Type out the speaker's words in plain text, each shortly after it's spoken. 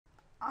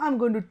I'm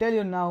going to tell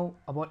you now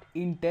about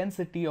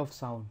intensity of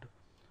sound,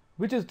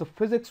 which is the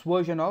physics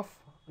version of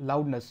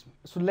loudness.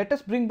 So let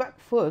us bring back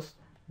first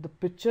the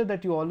picture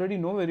that you already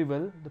know very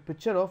well, the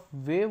picture of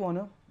wave on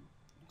a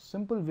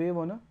simple wave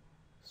on a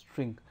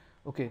string.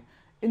 Okay,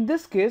 in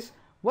this case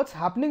what's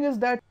happening is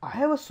that I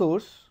have a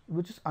source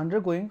which is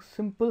undergoing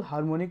simple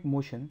harmonic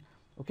motion,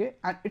 okay,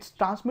 and it's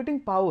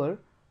transmitting power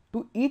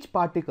to each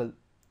particle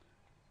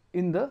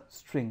in the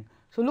string.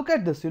 So look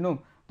at this, the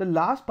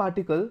last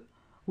particle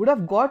would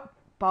have got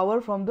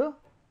power from the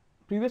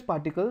previous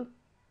particle,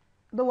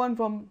 the one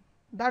from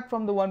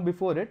the one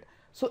before it.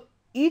 So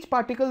each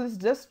particle is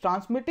just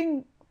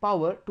transmitting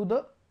power to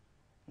the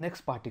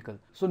next particle.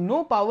 So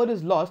no power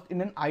is lost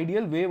in an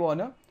ideal wave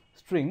on a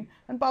string,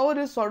 and power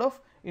is sort of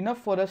enough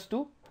for us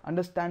to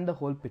understand the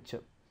whole picture.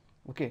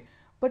 Okay,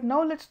 but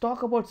now let's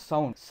talk about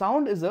sound.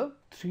 Sound is a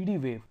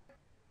 3D wave.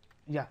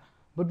 Yeah,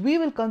 but we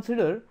will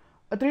consider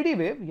a 3D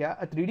wave,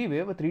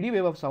 a 3D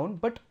wave of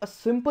sound, but a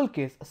simple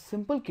case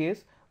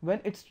when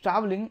it's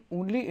traveling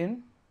only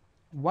in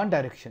one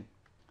direction.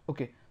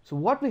 Okay, so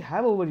what we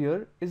have over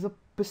here is a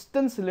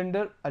piston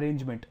cylinder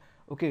arrangement.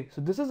 Okay, so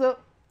this is a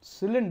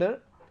cylinder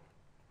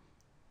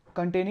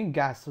containing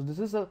gas. So this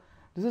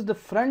is the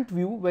front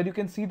view where you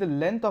can see the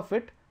length of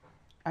it,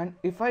 and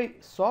if I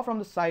saw from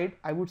the side,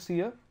 I would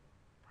see a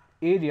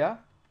area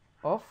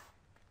A.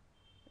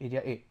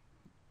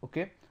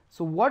 Okay,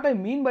 so what I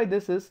mean by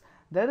this is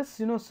there is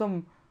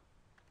some,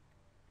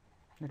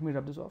 let me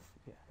rub this off.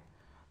 Yeah,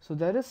 so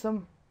there is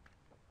some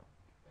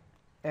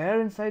air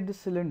inside this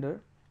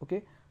cylinder.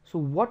 Okay, so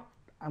what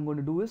I'm going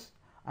to do is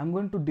I'm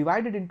going to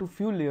divide it into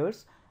few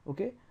layers.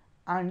 Okay,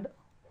 and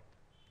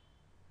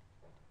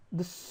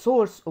the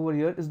source over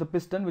here is the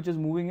piston, which is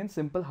moving in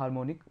simple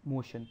harmonic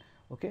motion.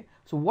 Okay,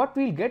 so what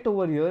we'll get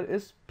over here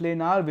is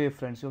planar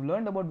wavefronts. You've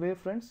learned about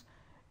wavefronts.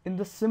 In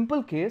the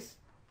simple case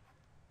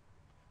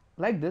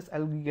like this,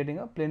 I'll be getting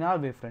a planar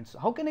wavefront. So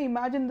how can I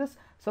imagine this?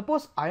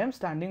 Suppose I am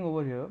standing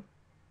over here,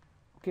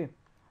 okay,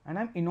 and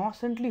I'm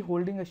innocently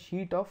holding a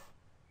sheet of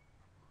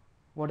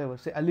whatever,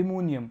 say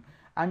aluminum,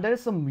 and there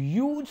is some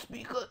huge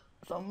speaker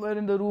somewhere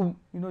in the room,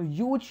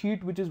 huge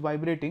sheet which is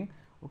vibrating.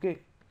 Okay,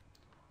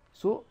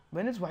 so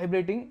when it's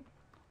vibrating,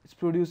 it's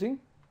producing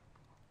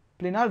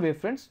planar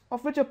wavefronts,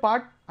 of which a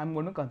part I'm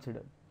going to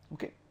consider.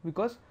 Okay,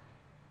 because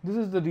this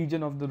is the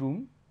region of the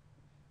room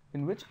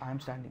in which I am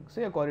standing,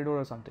 say a corridor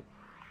or something.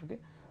 Okay,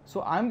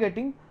 so I am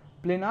getting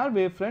planar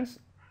wavefronts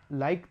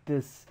like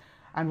this.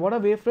 And what are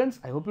wavefronts?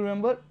 I hope you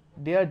remember,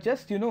 they are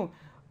just a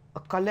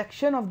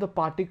collection of the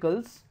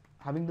particles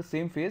having the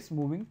same phase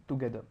moving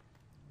together.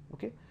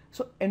 Okay,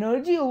 so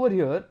energy over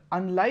here,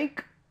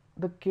 unlike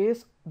the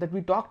case that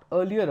we talked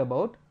earlier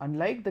about,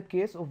 unlike the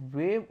case of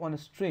wave on a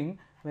string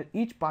where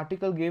each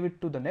particle gave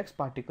it to the next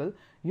particle,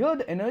 here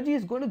the energy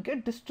is going to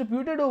get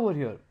distributed over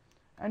here.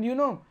 And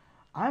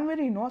I am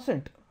very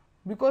innocent,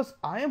 because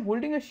I am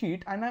holding a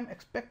sheet and I am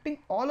expecting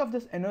all of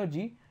this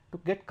energy to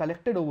get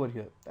collected over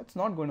here. That's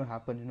not going to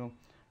happen,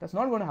 that's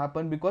not going to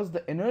happen, because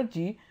the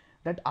energy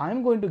that I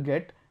am going to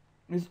get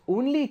is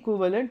only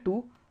equivalent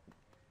to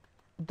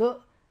the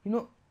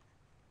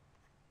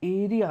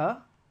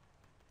area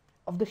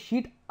of the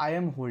sheet I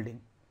am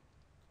holding.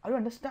 Are you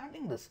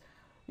understanding this?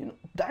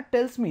 That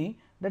tells me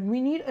that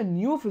we need a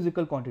new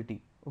physical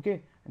quantity.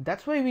 Okay, and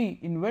that's why we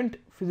invent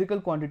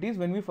physical quantities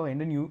when we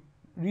find a new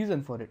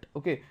reason for it.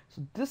 Okay,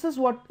 so this is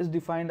what is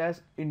defined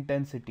as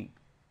intensity.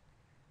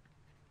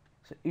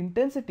 So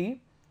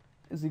intensity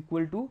is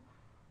equal to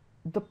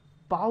the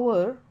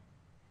power,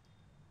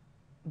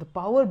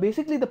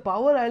 basically the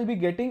power I'll be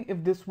getting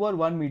if this were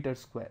 1 meter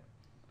square.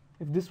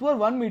 If this were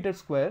 1 meter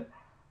square,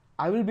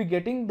 I will be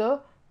getting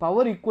the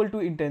power equal to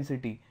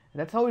intensity.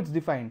 That's how it's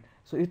defined.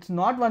 So it's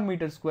not 1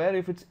 meter square.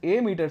 If it's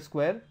a meter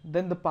square,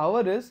 then the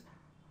power is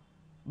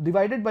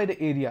divided by the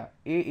area.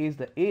 A is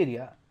the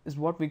area, is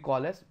what we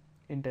call as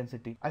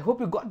intensity. I hope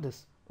you got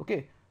this.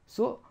 Okay,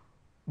 so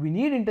we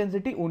need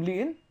intensity only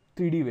in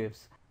 3D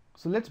waves.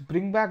 So let's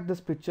bring back this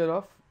picture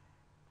of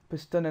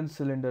piston and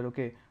cylinder.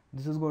 Okay,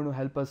 this is going to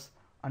help us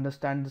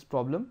understand this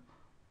problem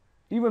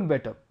even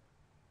better.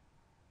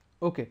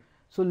 Okay,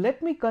 so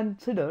let me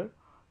consider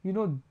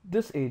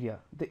this area,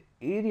 the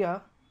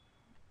area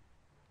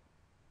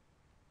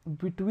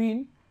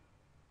between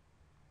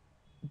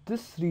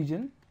this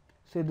region.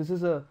 Say this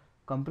is a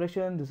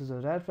compression, this is a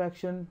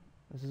rarefaction,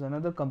 this is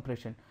another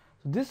compression.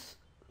 So this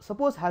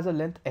suppose has a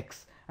length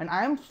x, and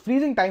I am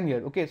freezing time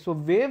here. Okay, so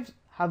waves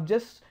have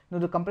just,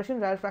 the compression,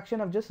 rarefaction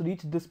have just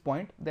reached this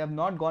point. They have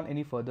not gone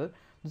any further.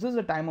 This is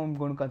the time I'm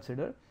going to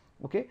consider.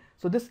 Okay,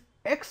 so this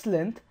x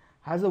length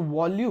has a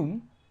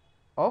volume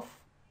of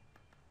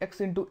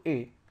x into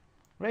a,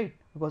 right?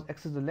 Because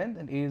x is the length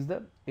and a is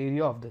the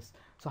area of this.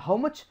 So how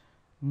much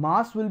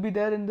mass will be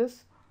there in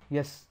this?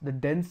 Yes, the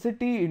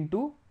density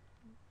into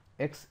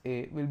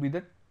xa will be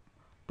the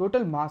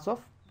total mass of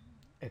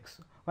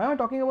x. Why am I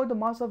talking about the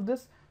mass of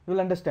this? You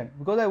will understand,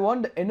 because I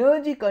want the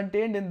energy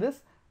contained in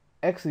this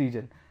x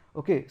region.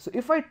 Okay, so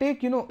if I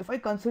take, if I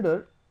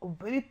consider a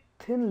very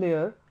thin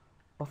layer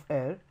of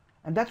air,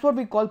 and that's what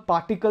we call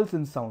particles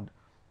in sound.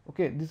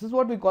 Okay, this is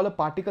what we call a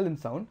particle in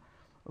sound.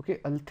 Okay,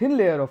 a thin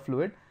layer of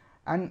fluid,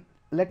 and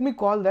let me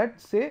call that,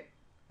 say,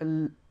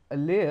 a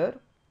layer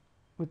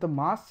with a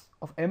mass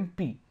of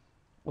mp.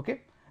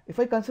 Okay, if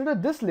I consider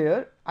this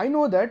layer, I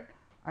know that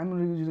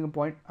I'm using a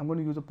point. I'm going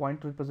to use a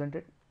point to represent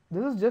it.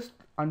 This is just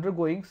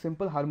undergoing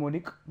simple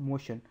harmonic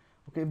motion.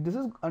 Okay, if this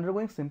is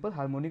undergoing simple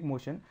harmonic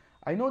motion,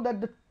 I know that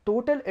the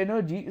total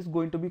energy is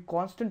going to be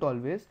constant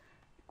always,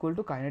 equal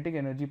to kinetic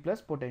energy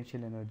plus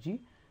potential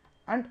energy,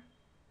 and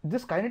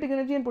this kinetic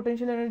energy and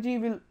potential energy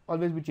will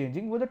always be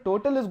changing, but the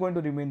total is going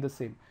to remain the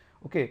same.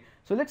 Okay,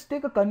 so let's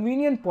take a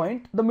convenient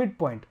point, the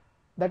midpoint.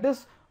 That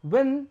is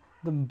when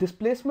the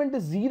displacement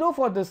is 0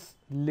 for this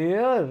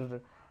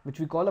layer, which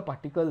we call a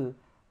particle,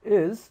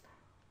 is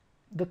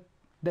the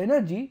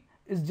energy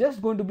is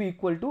just going to be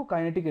equal to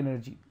kinetic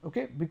energy.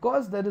 Okay,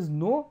 because there is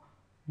no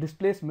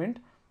displacement,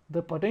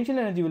 the potential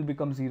energy will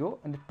become 0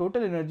 and the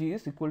total energy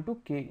is equal to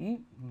Ke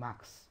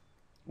max.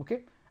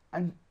 Okay,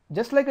 and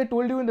just like I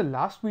told you in the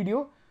last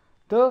video,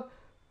 the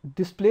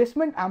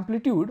displacement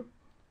amplitude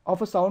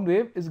of a sound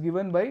wave is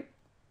given by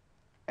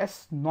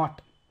S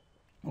naught.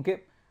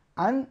 Okay,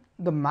 and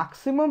the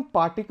maximum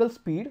particle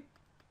speed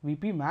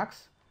Vp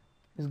max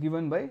is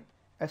given by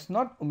S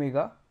naught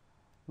omega,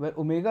 where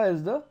omega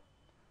is the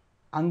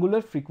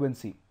angular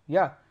frequency.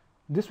 Yeah,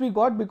 this we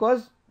got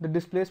because the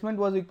displacement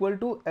was equal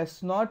to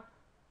S naught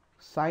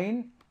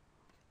sine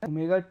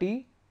omega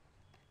t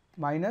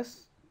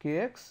minus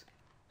kx.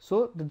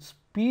 So the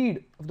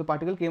speed of the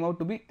particle came out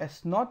to be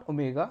S naught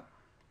omega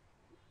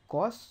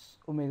cos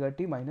omega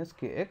t minus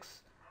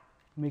kx,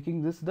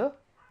 making this the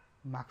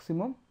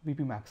maximum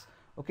Vp max.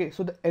 Okay,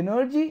 so the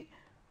energy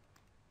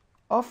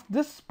of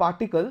this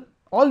particle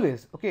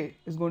always, okay,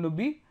 is going to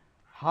be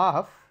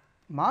half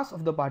mass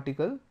of the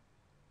particle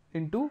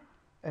into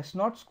S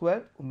naught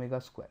square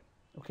omega square.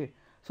 Okay,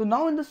 so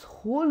now in this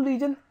whole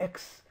region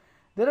X,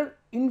 there are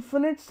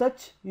infinite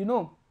such,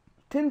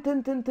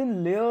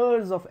 thin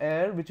layers of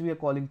air which we are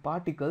calling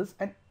particles,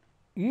 and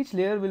each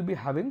layer will be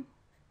having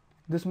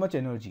this much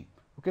energy.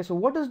 Okay, so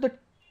what is the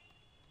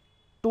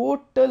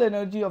total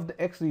energy of the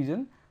X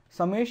region?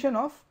 Summation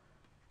of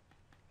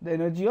the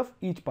energy of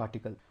each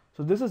particle.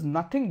 So this is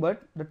nothing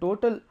but the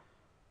total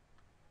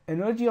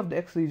energy of the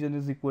X region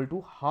is equal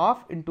to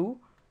half into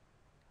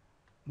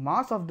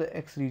mass of the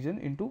X region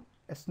into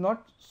S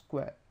naught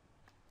square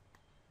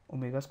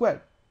omega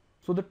square.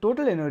 So the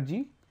total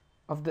energy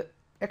of the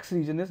X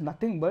region is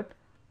nothing but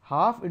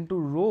half into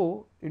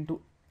rho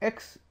into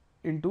X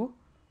into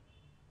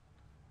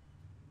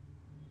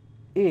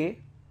A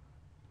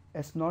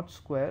S naught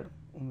square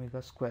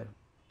omega square.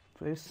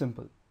 Very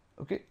simple.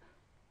 Okay,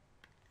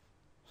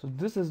 so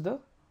this is the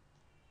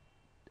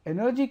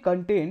energy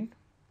contained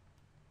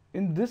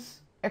in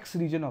this X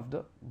region of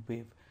the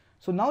wave.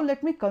 So now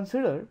let me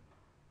consider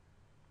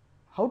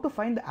how to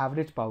find the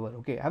average power.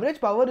 Okay, average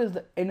power is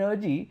the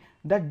energy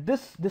that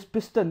this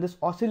piston, this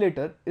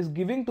oscillator is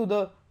giving to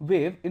the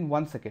wave in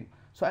 1 second.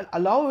 So I'll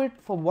allow it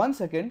for 1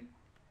 second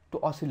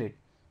to oscillate.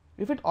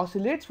 If it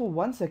oscillates for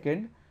 1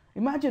 second,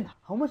 imagine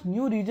how much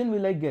new region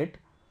will I get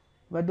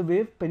where the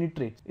wave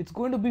penetrates. It's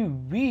going to be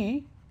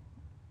V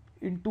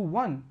into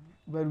 1,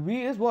 where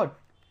V is what?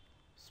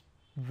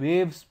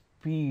 Wave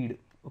speed.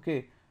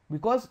 Okay,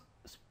 because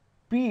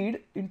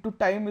speed into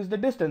time is the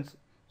distance.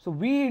 So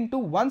V into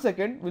 1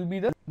 second will be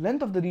the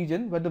length of the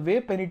region where the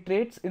wave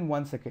penetrates in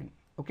 1 second.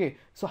 Okay,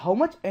 so how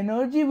much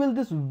energy will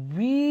this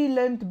V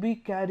length be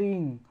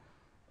carrying?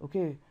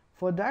 Okay,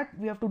 for that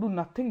we have to do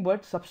nothing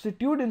but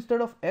substitute,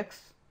 instead of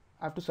X,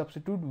 I have to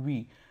substitute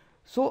V.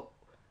 So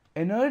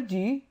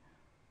energy,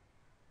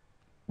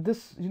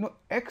 this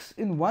X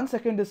in 1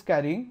 second is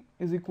carrying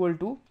is equal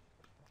to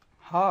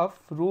half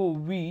rho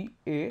V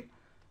A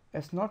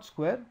S naught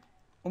square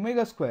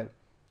omega square.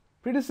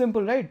 Pretty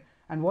simple, right?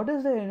 And what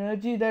is the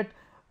energy that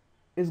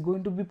is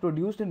going to be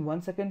produced in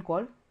 1 second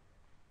called?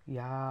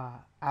 Yeah,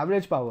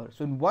 average power.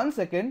 So in 1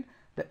 second,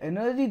 the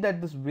energy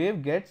that this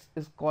wave gets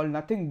is called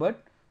nothing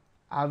but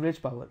average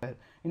power.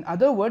 In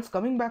other words,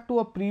 coming back to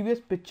a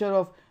previous picture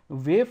of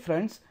wave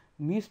fronts,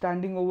 me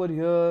standing over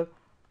here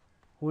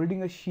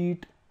holding a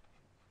sheet.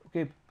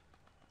 Okay,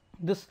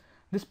 this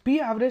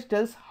P average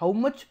tells how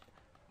much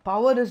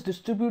power is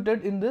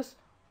distributed in this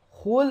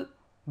whole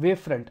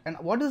wavefront. And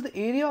what is the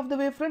area of the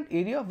wavefront?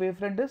 Area of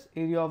wavefront is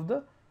area of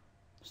the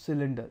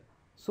cylinder.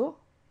 So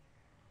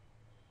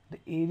the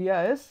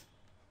area is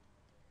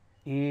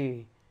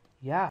A.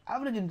 Yeah,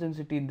 average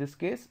intensity in this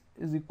case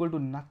is equal to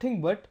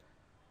nothing but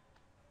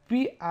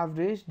P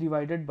average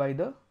divided by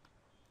the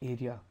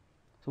area.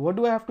 So what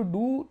do I have to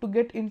do to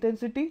get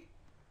intensity?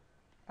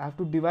 I have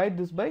to divide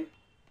this by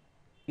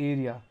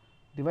area.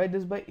 Divide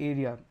this by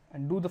area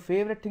and do the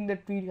favorite thing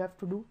that we have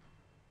to do,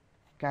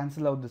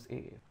 cancel out this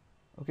A.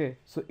 Okay,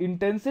 so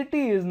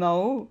intensity is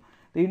now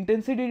the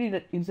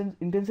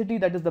intensity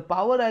that is the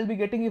power I'll be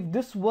getting if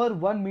this were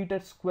 1 meter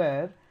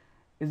square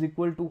is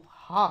equal to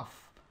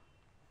half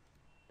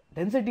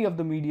density of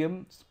the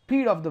medium,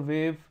 speed of the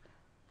wave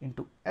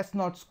into S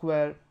naught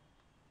square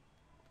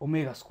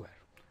omega square.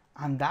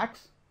 And that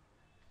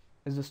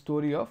is the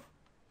story of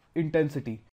intensity.